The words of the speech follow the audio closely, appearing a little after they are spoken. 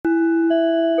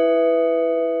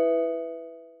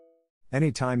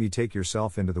Anytime you take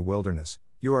yourself into the wilderness,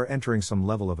 you are entering some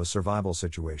level of a survival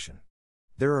situation.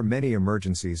 There are many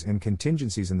emergencies and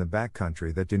contingencies in the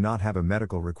backcountry that do not have a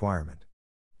medical requirement.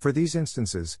 For these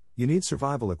instances, you need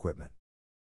survival equipment.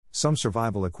 Some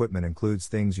survival equipment includes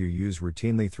things you use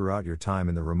routinely throughout your time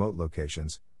in the remote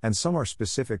locations, and some are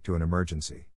specific to an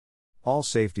emergency. All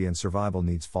safety and survival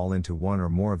needs fall into one or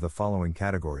more of the following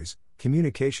categories: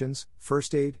 communications,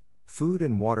 first aid, food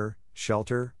and water,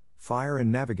 shelter, fire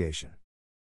and navigation.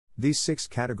 These 6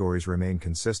 categories remain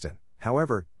consistent,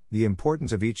 however, the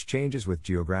importance of each changes with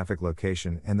geographic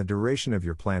location and the duration of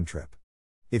your planned trip.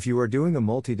 If you are doing a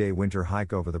multi-day winter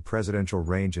hike over the Presidential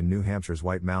Range in New Hampshire's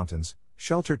White Mountains,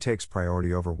 shelter takes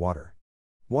priority over water.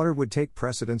 Water would take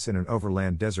precedence in an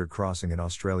overland desert crossing in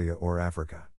Australia or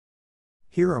Africa.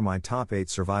 Here are my top 8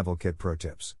 survival kit pro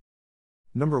tips.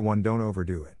 Number 1. Don't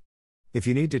overdo it. If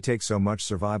you need to take so much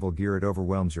survival gear it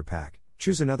overwhelms your pack,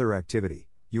 choose another activity.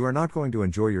 You are not going to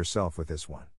enjoy yourself with this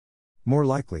one. More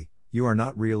likely, you are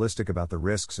not realistic about the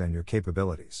risks and your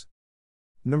capabilities.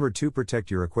 Number 2. Protect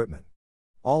your equipment.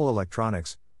 All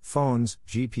electronics, phones,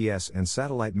 GPS and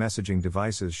satellite messaging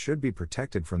devices should be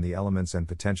protected from the elements and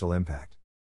potential impact.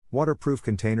 Waterproof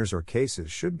containers or cases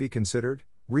should be considered,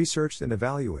 researched and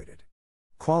evaluated.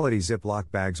 Quality Ziploc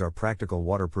bags are practical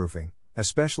waterproofing,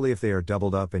 especially if they are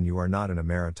doubled up and you are not in a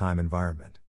maritime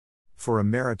environment. For a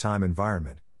maritime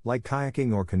environment, like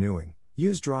kayaking or canoeing,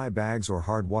 use dry bags or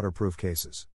hard waterproof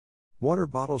cases. Water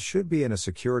bottles should be in a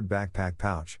secured backpack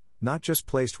pouch, not just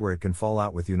placed where it can fall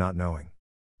out with you not knowing.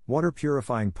 Water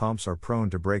purifying pumps are prone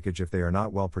to breakage if they are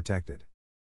not well protected.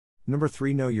 Number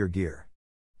 3. Know your gear.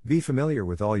 Be familiar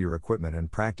with all your equipment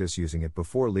and practice using it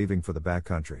before leaving for the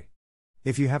backcountry.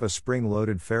 If you have a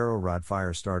spring-loaded ferro rod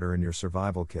fire starter in your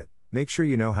survival kit, make sure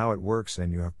you know how it works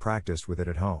and you have practiced with it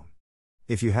at home.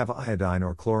 If you have iodine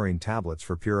or chlorine tablets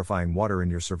for purifying water in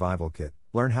your survival kit,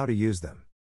 learn how to use them.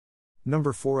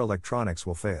 Number 4. Electronics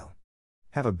will fail.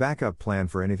 Have a backup plan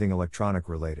for anything electronic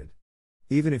related.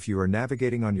 Even if you are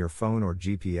navigating on your phone or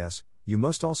GPS, you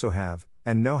must also have,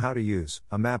 and know how to use,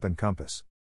 a map and compass.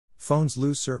 Phones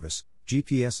lose service,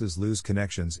 GPSs lose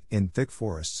connections in thick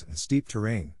forests and steep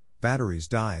terrain, batteries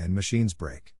die and machines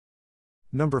break.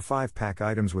 Number 5. Pack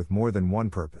items with more than one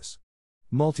purpose.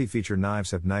 Multi-feature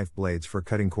knives have knife blades for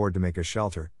cutting cord to make a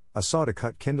shelter, a saw to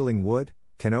cut kindling wood,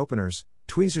 can openers,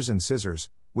 tweezers and scissors,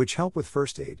 which help with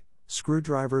first aid,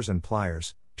 screwdrivers and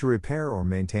pliers, to repair or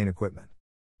maintain equipment.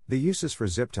 The uses for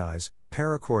zip ties,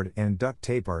 paracord and duct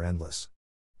tape are endless.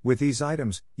 With these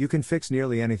items, you can fix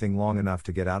nearly anything long enough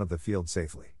to get out of the field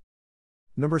safely.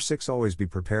 Number 6. Always be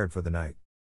prepared for the night.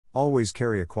 Always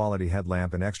carry a quality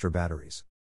headlamp and extra batteries.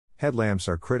 Headlamps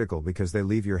are critical because they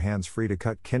leave your hands free to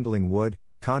cut kindling wood,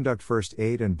 conduct first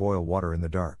aid and boil water in the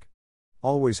dark.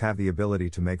 Always have the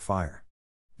ability to make fire.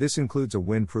 This includes a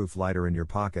windproof lighter in your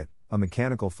pocket, a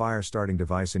mechanical fire starting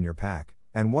device in your pack,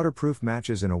 and waterproof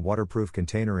matches in a waterproof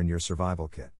container in your survival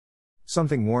kit.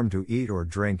 Something warm to eat or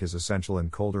drink is essential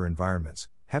in colder environments.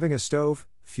 Having a stove,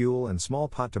 fuel and small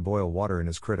pot to boil water in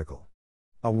is critical.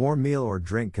 A warm meal or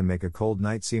drink can make a cold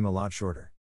night seem a lot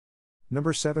shorter.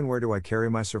 Number 7. Where do I carry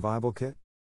my survival kit?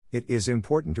 It is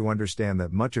important to understand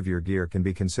that much of your gear can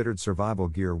be considered survival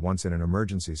gear once in an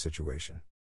emergency situation.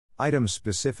 Items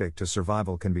specific to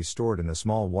survival can be stored in a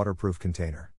small waterproof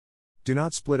container. Do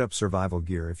not split up survival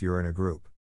gear if you're in a group.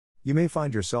 You may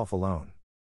find yourself alone.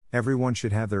 Everyone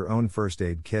should have their own first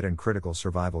aid kit and critical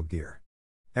survival gear.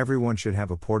 Everyone should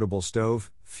have a portable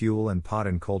stove, fuel and pot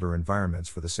in colder environments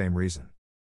for the same reason.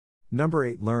 Number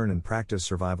 8. Learn and practice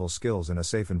survival skills in a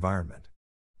safe environment.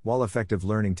 While effective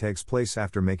learning takes place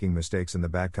after making mistakes in the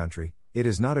backcountry, it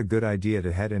is not a good idea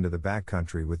to head into the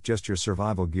backcountry with just your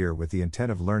survival gear with the intent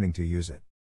of learning to use it.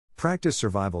 Practice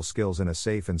survival skills in a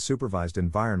safe and supervised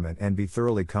environment and be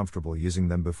thoroughly comfortable using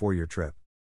them before your trip.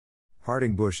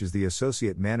 Harding Bush is the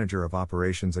Associate Manager of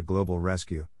Operations at Global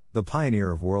Rescue, the pioneer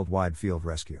of worldwide field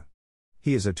rescue.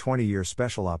 He is a 20-year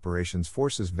Special Operations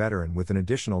Forces veteran with an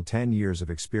additional 10 years of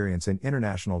experience in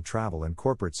international travel and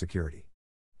corporate security.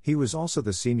 He was also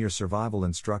the Senior Survival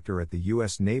Instructor at the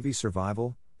U.S. Navy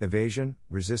Survival, Evasion,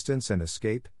 Resistance and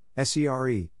Escape,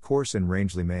 SERE, course in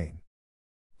Rangeley, Maine.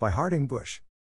 By Harding Bush.